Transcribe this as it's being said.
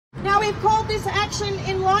we've called this action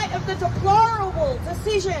in light of the deplorable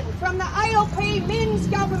decision from the ALP Minns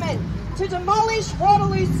government to demolish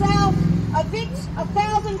Waterloo South, evict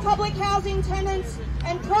 1,000 public housing tenants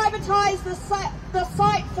and privatise the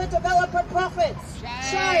site for developer profits.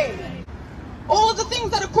 Shame. All of the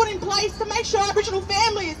things that are put in place to make sure Aboriginal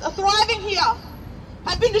families are thriving here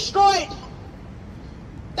have been destroyed.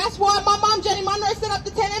 That's why my mum, Jenny Munro, set up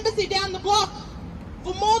the 10 Embassy down the block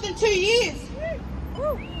for more than 2 years.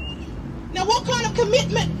 Now, what kind of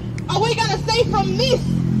commitment are we going to see from this,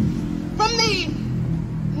 from the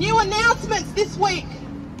new announcements this week?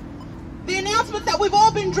 The announcements that we've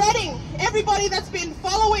all been dreading, everybody that's been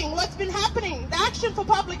following what's been happening, the Action for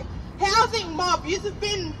Public Housing mob has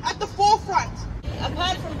been at the forefront.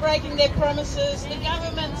 Apart from breaking their promises, the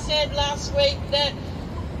government said last week that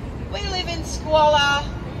we live in squalor.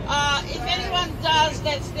 If anyone does,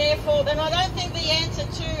 that's their fault. And I don't think the answer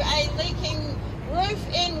to a leaking roof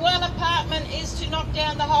in one apartment is to knock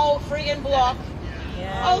down the whole friggin' block.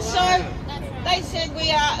 Also, they said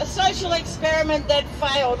we are a social experiment that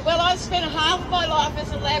failed. Well, I spent half my life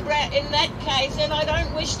as a lab rat in that case, and I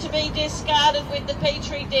don't wish to be discarded with the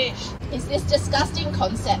petri dish. Is this disgusting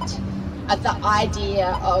concept of the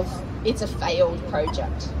idea of it's a failed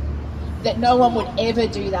project, that no one would ever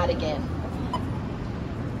do that again?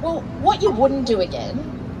 Well, what you wouldn't do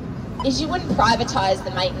again is you wouldn't privatise the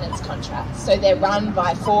maintenance contracts so they're run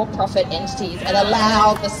by for-profit entities and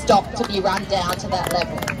allow the stock to be run down to that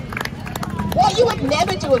level. What you would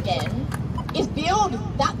never do again is build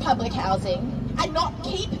that public housing and not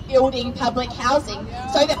keep building public housing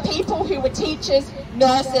so that people who were teachers,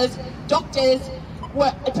 nurses, doctors,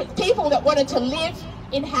 people that wanted to live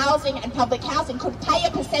in housing and public housing could pay a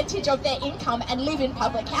percentage of their income and live in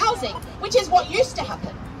public housing, which is what used to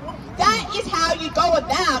happen. That is how you go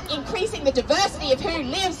about increasing the diversity of who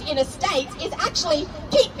lives in estates, is actually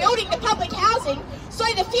keep building the public housing so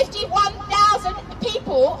the 51,000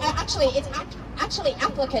 people, it's actually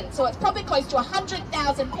applicants, so it's probably close to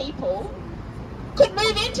 100,000 people, could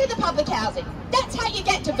move into the public housing. That's how you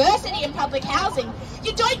get diversity in public housing.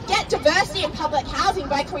 You don't get diversity in public housing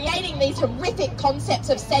by creating these horrific concepts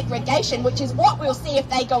of segregation, which is what we'll see if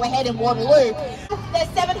they go ahead in Waterloo. There's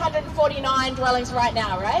 749 dwellings right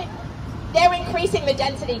now, right? They're increasing the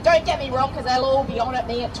density. Don't get me wrong, because they'll all be on at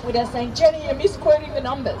me at Twitter saying, Jenny, you're misquoting the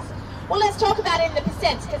numbers. Well, let's talk about it in the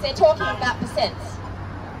percents, because they're talking about percents.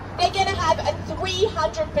 They're going to have a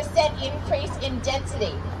 300% increase in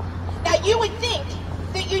density. Now, you would think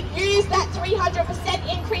that you'd use that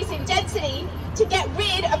 300% increase in density to get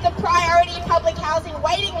rid of the priority public housing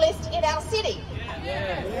waiting list in our city.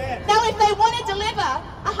 Now, if they want to deliver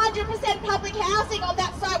 100% public housing on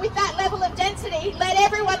that site with that level of density, let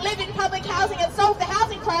everyone live in public housing and solve the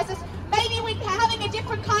housing crisis, maybe we'd be having a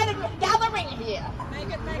different kind of gathering here.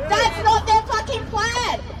 That's not their fucking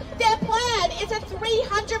plan. Their plan is a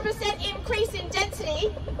 300% increase in density.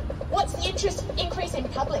 What's the increase in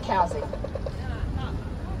public housing?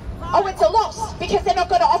 Oh, it's a loss, because they're not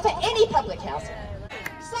going to offer any public housing.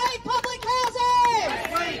 Say public housing! Yes,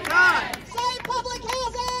 we can! Say public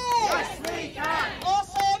housing! Yes, we can!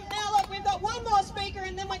 Awesome. Now look, we've got one more speaker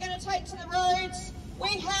and then we're going to take to the roads.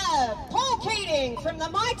 We have Paul Keating from the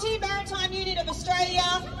Mighty Maritime Union of Australia.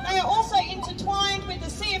 They are also intertwined with the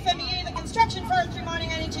CFMU, the Construction Forestry Mining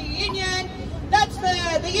Energy Union. That's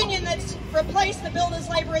the union that's replaced the Builders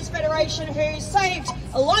Labourers Federation, who saved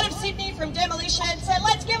a lot of Sydney from demolition. So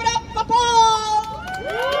let's give it up for Paul!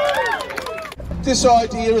 This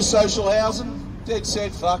idea of social housing, dead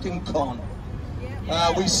set fucking con.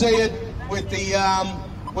 We see it with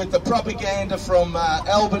the propaganda from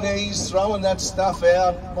Albanese throwing that stuff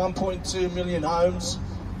out, 1.2 million homes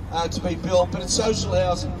to be built, but it's social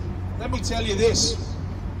housing. Let me tell you this,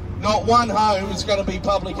 not one home is going to be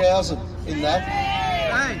public housing in that.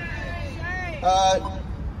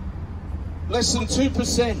 Less than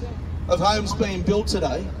 2% of homes being built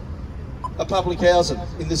today are public housing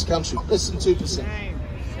in this country, less than 2%.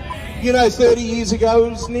 You know, 30 years ago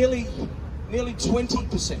it was nearly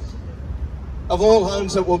 20% of all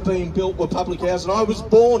homes that were being built were public housing. I was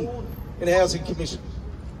born in a housing commission,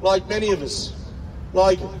 like many of us,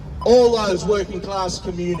 like all those working class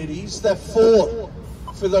communities that fought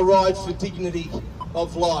for the right for dignity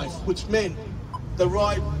of life, which meant the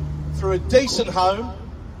right for a decent home,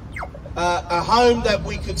 a home that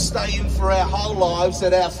we could stay in for our whole lives,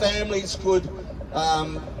 that our families could,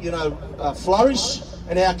 flourish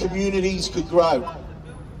and our communities could grow.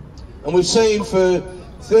 And we've seen for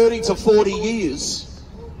 30 to 40 years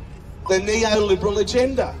the neoliberal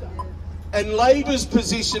agenda. And Labor's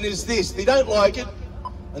position is this: they don't like it,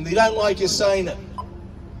 and they don't like you saying it.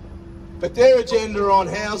 But their agenda on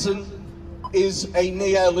housing is a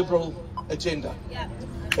neoliberal agenda.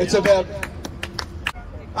 It's about,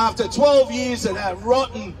 after 12 years of that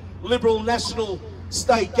rotten Liberal national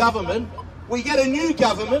state government, we get a new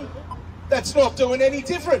government that's not doing any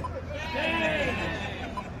different.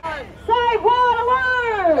 Save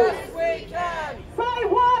Waterloo! Yes, we can.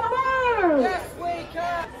 Save Waterloo! Yes, we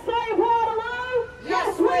can. Save Waterloo!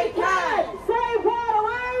 Yes, we can. Save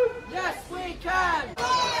Waterloo! Yes, we can.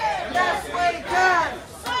 Yes, we can.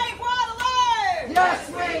 Save Waterloo! Yes,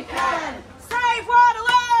 we can. Save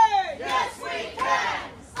Waterloo! Yes, we can.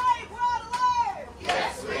 Save Waterloo!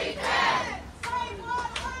 Yes, we can. Save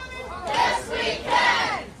Waterloo! Yes, we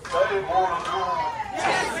can. Save Waterloo!